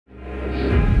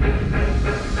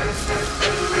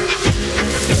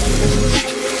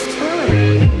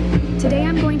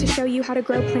to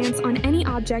grow plants on any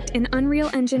object in Unreal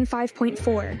Engine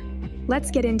 5.4. Let's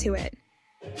get into it.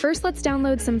 First, let's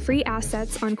download some free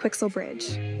assets on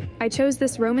QuixelBridge. I chose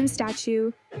this Roman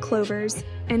statue, clovers,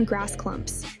 and grass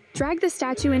clumps. Drag the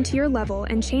statue into your level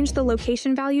and change the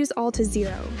location values all to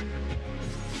 0.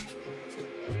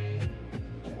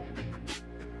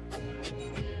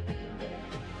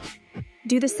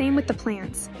 Do the same with the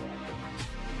plants.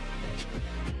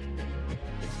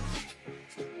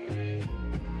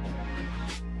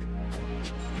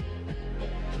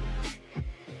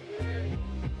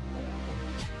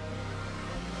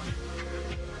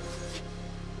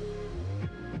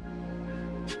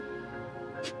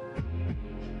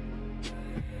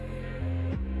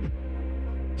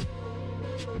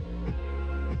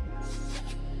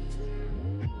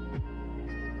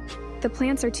 The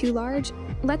plants are too large.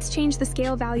 Let's change the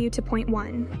scale value to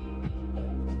 0.1.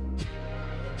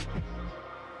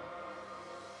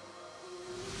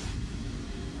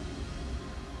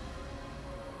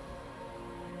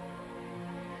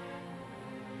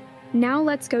 Now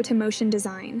let's go to Motion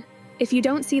Design. If you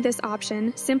don't see this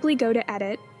option, simply go to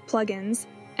Edit, Plugins,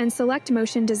 and select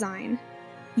Motion Design.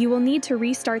 You will need to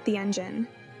restart the engine.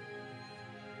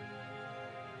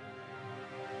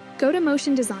 Go to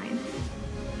Motion Design,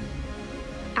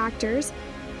 Actors,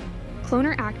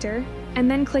 Cloner Actor,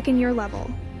 and then click in your level.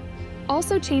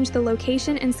 Also change the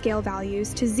location and scale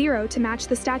values to 0 to match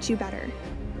the statue better.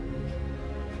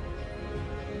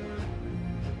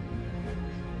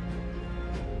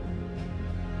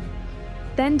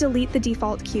 Then delete the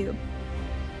default cube.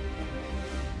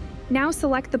 Now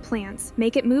select the plants,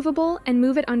 make it movable, and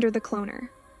move it under the cloner.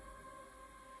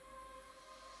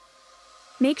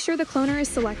 Make sure the cloner is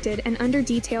selected, and under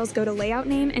Details go to Layout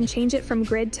Name and change it from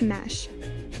Grid to Mesh.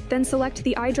 Then select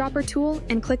the eyedropper tool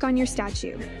and click on your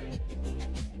statue.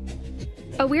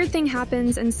 A weird thing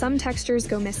happens and some textures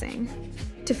go missing.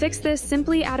 To fix this,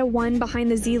 simply add a 1 behind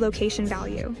the Z location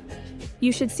value.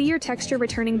 You should see your texture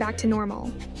returning back to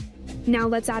normal. Now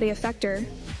let's add a effector.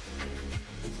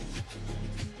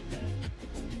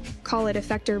 Call it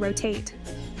Effector Rotate.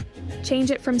 Change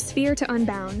it from Sphere to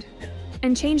Unbound,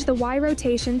 and change the Y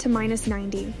rotation to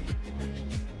 -90.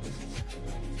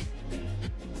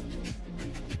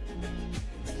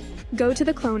 Go to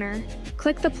the cloner,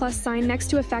 click the plus sign next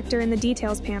to Effector in the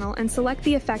Details panel and select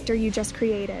the effector you just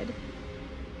created.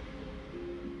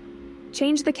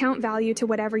 Change the count value to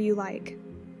whatever you like.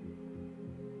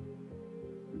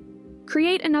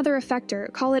 Create another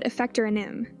effector, call it Effector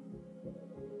Anim.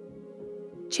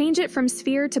 Change it from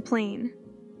Sphere to Plane.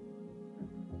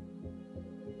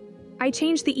 I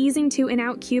changed the easing to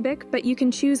in-out cubic, but you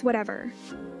can choose whatever.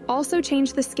 Also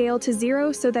change the scale to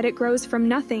 0 so that it grows from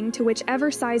nothing to whichever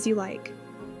size you like.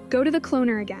 Go to the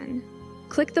cloner again.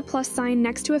 Click the plus sign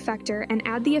next to Effector and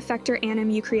add the effector anim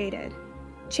you created.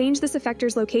 Change this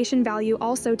effector's location value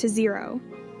also to 0,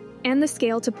 and the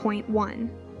scale to 0.1.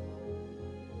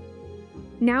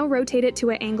 Now rotate it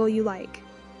to an angle you like.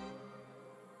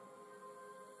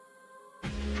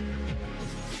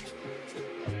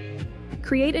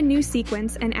 Create a new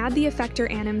sequence and add the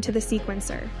effector anim to the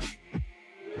sequencer.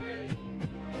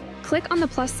 Click on the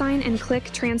plus sign and click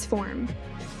Transform.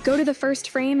 Go to the first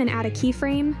frame and add a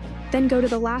keyframe, then go to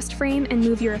the last frame and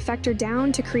move your effector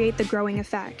down to create the growing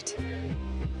effect.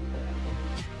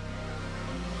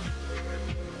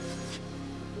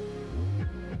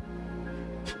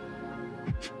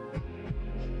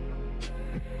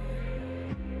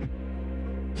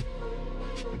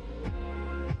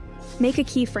 Make a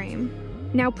keyframe.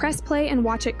 Now press play and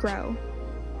watch it grow.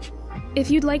 If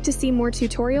you'd like to see more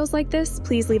tutorials like this,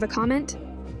 please leave a comment,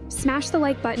 smash the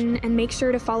like button, and make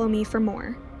sure to follow me for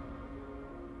more.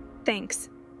 Thanks.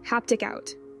 Haptic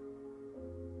out.